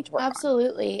is what I need to work on.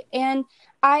 Absolutely. And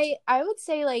I would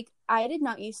say, like, I did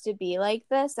not used to be like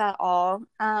this at all.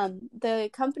 The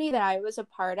company that I was a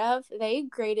part of, they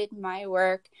graded my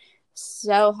work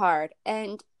so hard,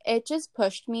 and it just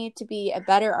pushed me to be a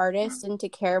better artist and to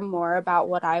care more about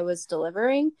what I was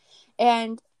delivering.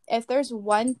 And if there's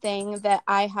one thing that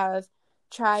I have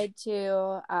tried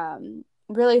to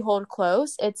really hold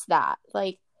close, it's that.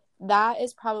 Like, that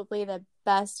is probably the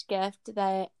best gift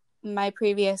that my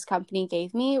previous company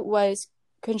gave me, was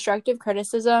constructive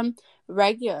criticism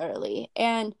regularly.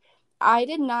 And I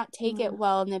did not take it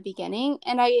well in the beginning.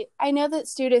 And I know that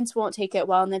students won't take it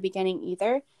well in the beginning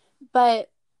either, but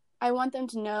I want them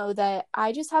to know that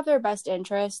I just have their best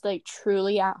interest, like,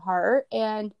 truly at heart.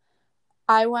 And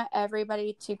I want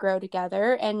everybody to grow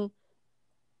together. And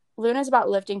Luna's about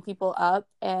lifting people up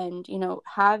and,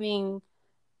 having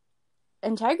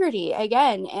integrity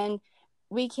again. And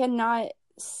we cannot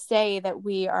say that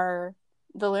we are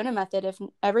the Luna method if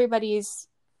everybody's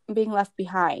being left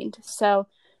behind. So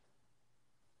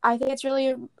I think it's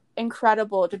really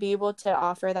incredible to be able to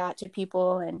offer that to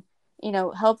people and,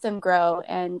 help them grow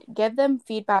and give them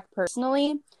feedback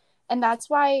personally. And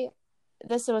that's why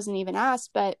this wasn't even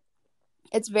asked, but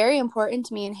it's very important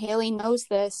to me, and Haley knows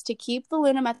this, to keep the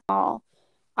Luna method small.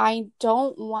 I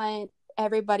don't want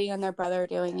everybody and their brother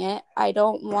doing it. I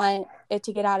don't want it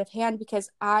to get out of hand because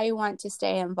I want to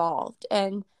stay involved.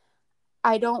 And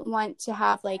I don't want to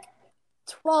have like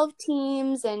 12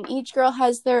 teams and each girl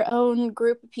has their own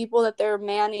group of people that they're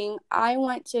manning. I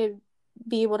want to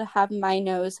be able to have my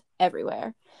nose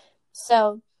everywhere.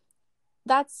 So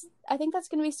I think that's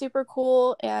going to be super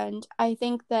cool. And I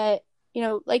think that,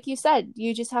 like you said,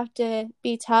 you just have to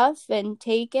be tough and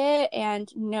take it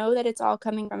and know that it's all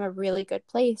coming from a really good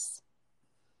place.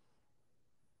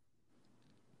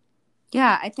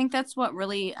 Yeah, I think that's what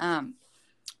really,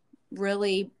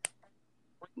 really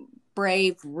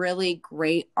brave, really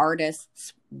great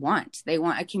artists want. They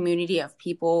want a community of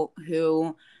people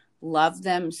who love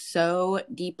them so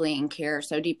deeply and care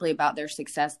so deeply about their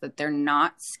success that they're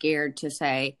not scared to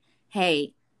say,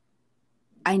 hey,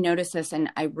 I noticed this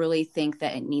and I really think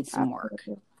that it needs some work.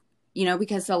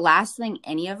 Because the last thing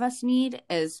any of us need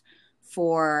is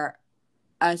for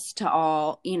us to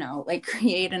all, like,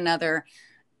 create another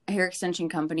hair extension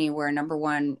company where, number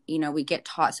one, we get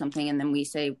taught something and then we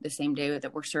say the same day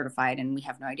that we're certified and we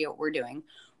have no idea what we're doing.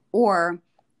 Or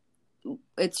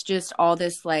it's just all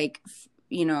this, like,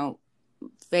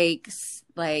 fake,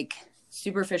 like,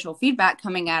 superficial feedback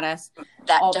coming at us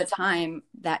all the time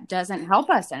that doesn't help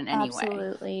us in any way.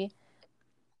 Absolutely.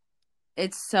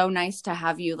 It's so nice to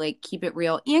have you like keep it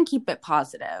real and keep it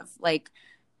positive, like,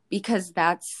 because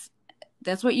that's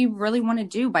what you really want to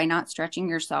do by not stretching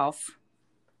yourself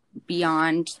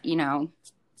beyond, you know,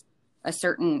 a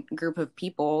certain group of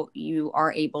people. You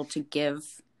are able to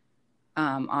give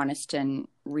honest and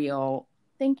real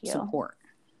Thank you. support.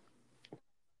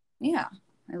 Yeah,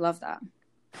 I love that.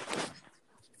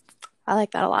 I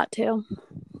like that a lot too.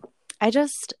 I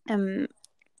just am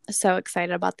so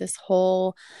excited about this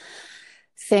whole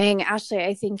thing. Ashlee,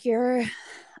 I think you're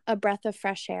a breath of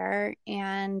fresh air.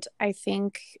 And I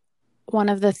think one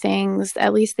of the things,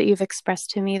 at least that you've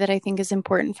expressed to me, that I think is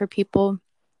important for people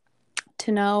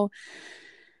to know,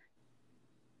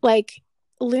 like,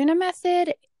 Luna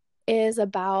Method is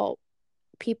about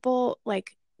people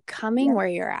like coming where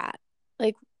you're at.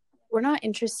 Like, we're not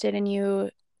interested in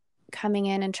you coming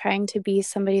in and trying to be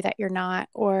somebody that you're not,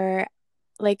 or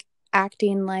like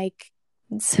acting like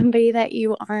somebody that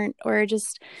you aren't, or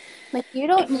just like, you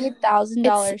don't need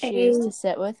 $1,000 shoes to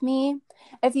sit with me.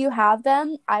 If you have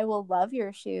them, I will love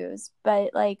your shoes,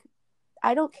 but like,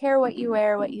 I don't care what you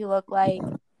wear, what you look like.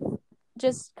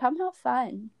 Just come have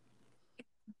fun.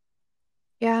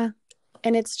 Yeah.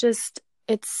 And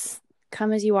it's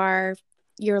come as you are.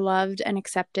 You're loved and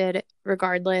accepted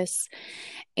regardless.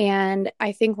 And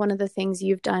I think one of the things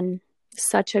you've done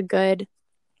such a good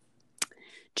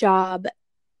job,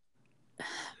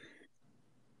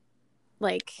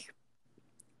 like,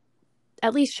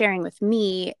 at least sharing with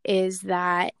me, is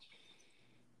that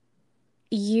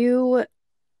you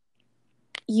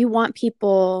want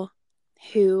people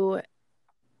who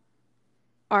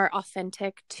are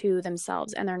authentic to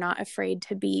themselves, and they're not afraid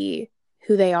to be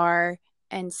who they are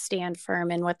and stand firm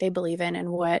in what they believe in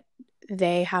and what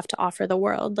they have to offer the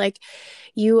world. Like,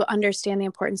 you understand the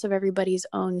importance of everybody's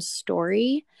own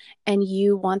story, and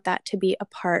you want that to be a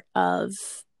part of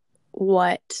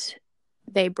what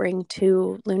they bring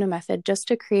to Luna Method, just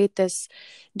to create this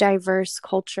diverse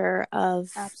culture of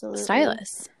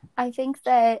stylists. I think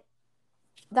that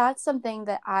that's something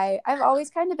that I've always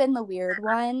kind of been the weird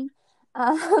one.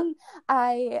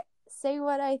 I say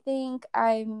what I think.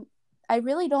 I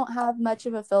really don't have much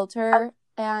of a filter,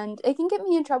 and it can get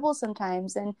me in trouble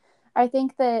sometimes. And I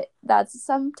think that that's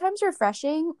sometimes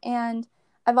refreshing. And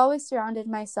I've always surrounded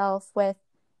myself with,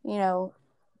 you know,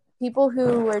 people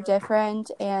who were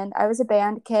different. And I was a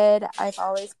band kid. I've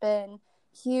always been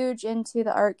huge into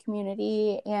the art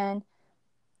community, and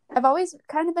I've always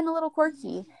kind of been a little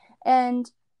quirky. And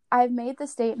I've made the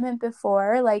statement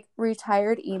before, like,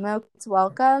 retired emo is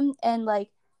welcome. And like,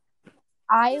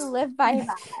 I live by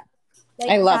that. Like,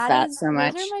 I love that so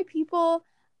much. Those are my people.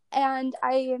 And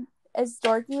as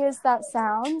dorky as that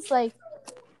sounds, like,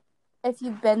 if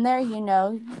you've been there, you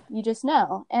know, you just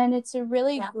know. And it's a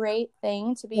really great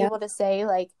thing to be able to say,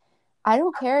 like, I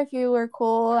don't care if you were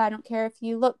cool. I don't care if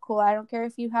you look cool. I don't care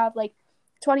if you have like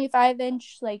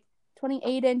 25-inch, like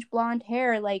 28-inch blonde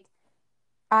hair. Like,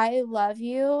 I love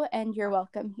you and you're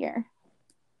welcome here.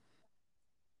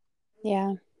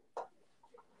 Yeah.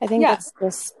 I think that's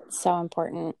just so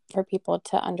important for people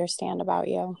to understand about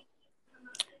you.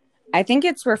 I think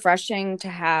it's refreshing to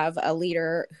have a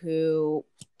leader who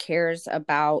cares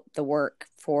about the work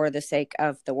for the sake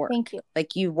of the work. Thank you.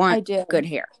 Like, you want good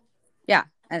hair. Yeah.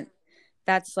 And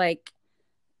that's like,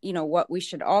 you know, what we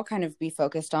should all kind of be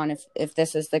focused on if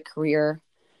this is the career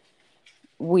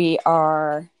we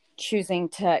are choosing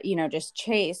to, you know, just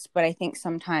chase. But I think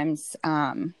sometimes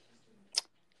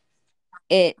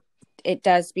it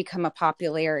does become a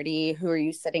popularity. Who are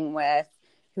you sitting with?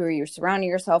 Who are you surrounding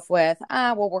yourself with?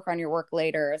 We'll work on your work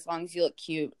later, as long as you look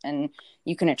cute and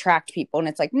you can attract people. And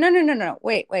it's like, no.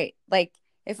 Wait. Like,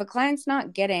 if a client's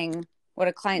not getting what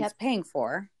a client's paying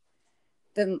for,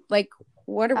 then like,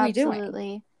 what are we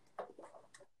doing?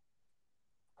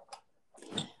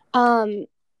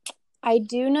 I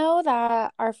do know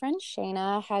that our friend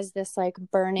Shayna has this like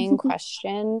burning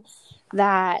question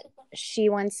that she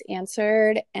once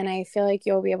answered, and I feel like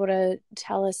you'll be able to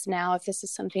tell us now if this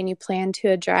is something you plan to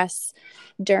address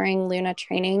during Luna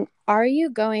training. Are you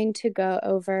going to go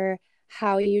over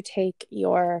how you take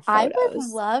your photos? I would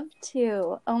love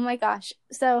to. Oh my gosh.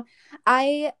 So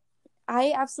I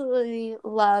absolutely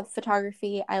love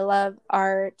photography. I love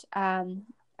art.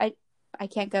 I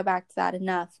can't go back to that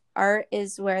enough. Art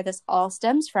is where this all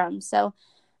stems from. So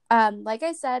like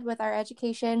I said, with our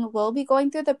education, we'll be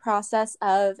going through the process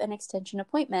of an extension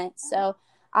appointment. So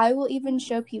I will even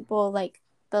show people like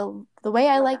the way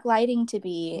I like lighting to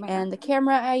be, and the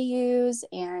camera I use,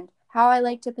 and how I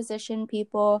like to position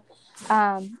people.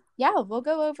 Yeah, we'll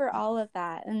go over all of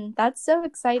that. And that's so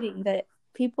exciting that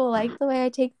people like the way I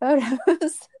take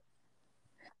photos.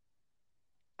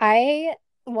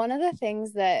 One of the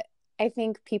things that I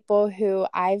think people who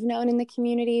I've known in the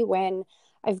community, when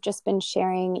I've just been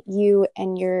sharing you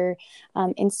and your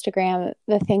Instagram,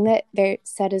 the thing that they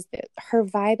said is that her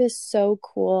vibe is so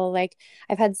cool. Like,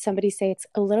 I've had somebody say it's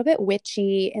a little bit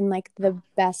witchy in like the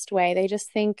best way. They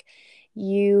just think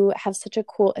you have such a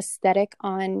cool aesthetic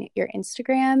on your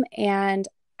Instagram. And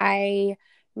I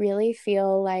really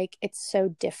feel like it's so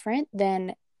different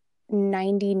than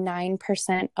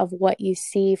 99% of what you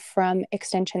see from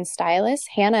extension stylists,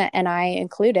 Hannah and I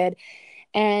included.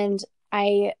 And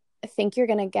I think you're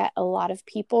going to get a lot of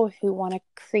people who want to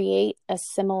create a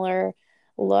similar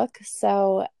look.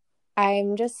 So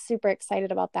I'm just super excited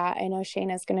about that. I know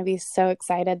Shayna's going to be so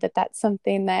excited that that's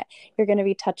something that you're going to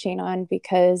be touching on,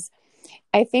 because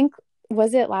I think,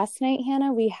 was it last night,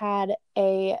 Hannah, we had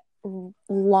a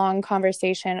long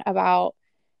conversation about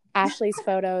Ashlee's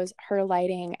photos, her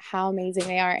lighting, how amazing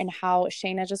they are, and how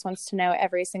Shayna just wants to know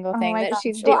every single thing that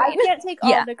she's doing. Well, I can't take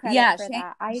all the credit for Shane-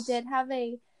 that. I did have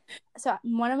so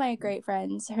one of my great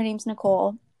friends, her name's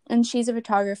Nicole, and she's a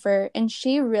photographer, and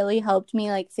she really helped me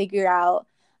like figure out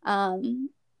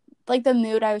like the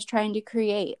mood I was trying to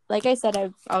create. Like I said,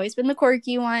 I've always been the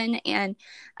quirky one and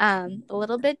a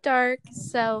little bit dark.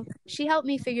 So she helped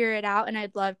me figure it out, and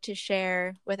I'd love to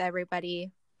share with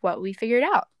everybody what we figured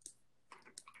out.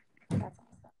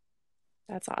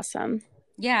 That's awesome.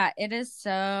 Yeah, it is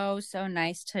so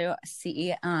nice to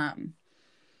see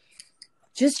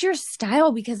just your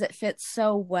style, because it fits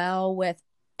so well with,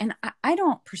 and I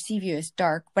don't perceive you as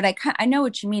dark, but I know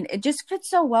what you mean. It just fits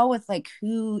so well with like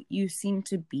who you seem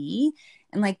to be,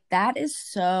 and like that is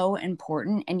so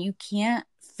important, and you can't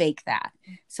fake that.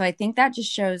 So I think that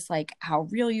just shows like how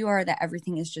real you are, that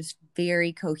everything is just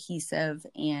very cohesive,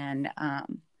 and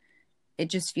it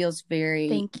just feels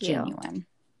very genuine.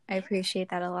 I appreciate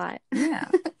that a lot. Yeah.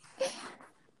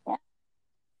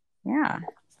 Yeah.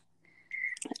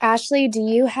 Ashlee, do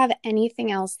you have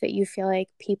anything else that you feel like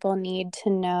people need to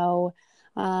know?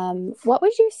 What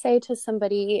would you say to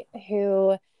somebody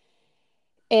who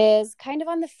is kind of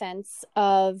on the fence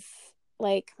of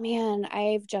like, man,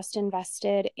 I've just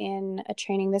invested in a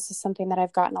training. This is something that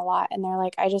I've gotten a lot. And they're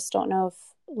like, I just don't know if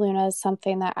Luna is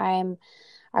something that I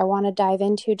want to dive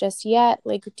into just yet.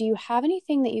 Like, do you have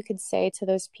anything that you could say to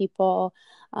those people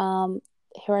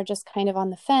who are just kind of on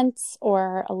the fence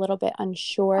or a little bit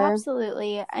unsure?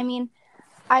 Absolutely. I mean,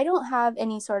 I don't have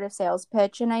any sort of sales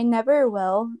pitch, and I never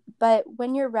will, but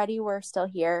when you're ready, we're still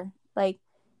here. Like,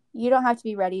 you don't have to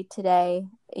be ready today.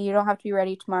 You don't have to be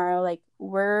ready tomorrow. Like,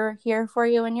 we're here for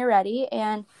you when you're ready,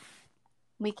 and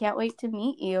we can't wait to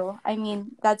meet you. I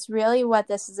mean, that's really what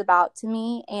this is about to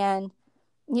me, and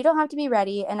you don't have to be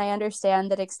ready. And I understand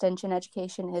that extension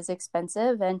education is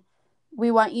expensive, and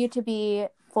we want you to be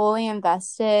fully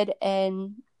invested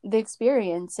in the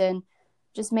experience and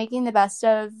just making the best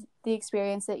of the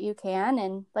experience that you can.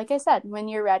 And like I said, when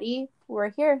you're ready, we're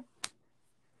here.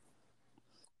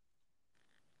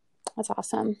 That's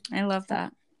awesome. I love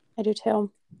that. I do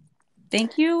too.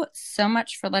 Thank you so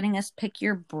much for letting us pick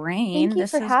your brain. Thank you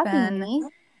for having me.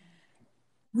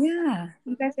 Yeah.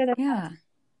 You guys are the best.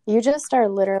 You just are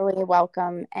literally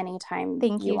welcome anytime.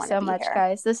 Thank you so much,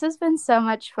 guys. This has been so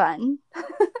much fun.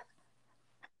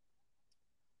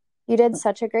 You did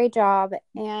such a great job.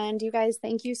 And you guys,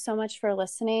 thank you so much for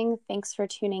listening. Thanks for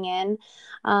tuning in.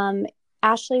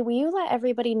 Ashlee, will you let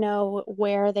everybody know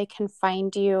where they can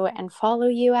find you and follow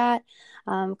you at?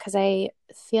 Because I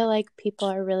feel like people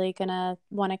are really going to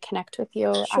want to connect with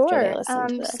you after they listen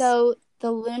to this. So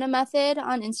the Luna Method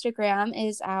on Instagram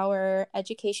is our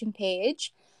education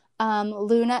page.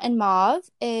 Luna and Mauve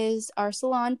is our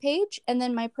salon page. And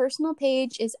then my personal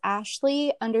page is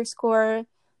Ashlee_Luna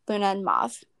and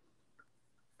Mauve.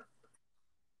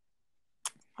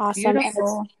 Awesome.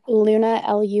 Beautiful. And it's Luna,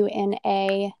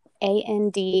 LunaAndMauve.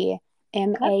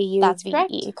 That's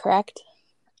correct?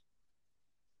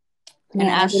 Man,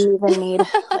 I didn't even need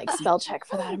like spell check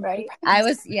for that. Right. That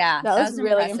was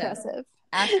really impressive.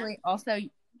 Ashlee, also,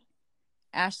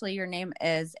 Ashlee, your name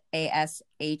is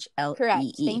Ashlee. Correct.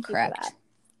 Thank you for that.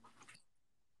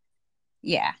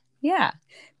 Yeah.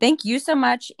 Thank you so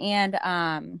much. And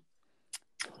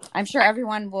I'm sure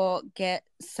everyone will get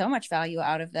so much value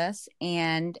out of this.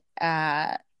 And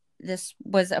this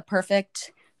was a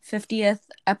perfect 50th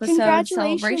episode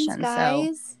celebration.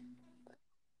 Guys. So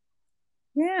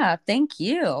yeah, thank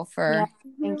you for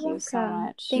thank you so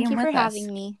much. Thank you for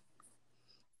having me.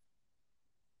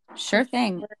 Sure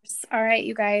thing. All right,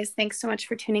 you guys, thanks so much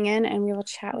for tuning in, and we will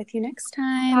chat with you next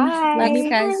time. Bye. Love you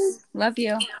guys. Love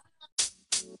you.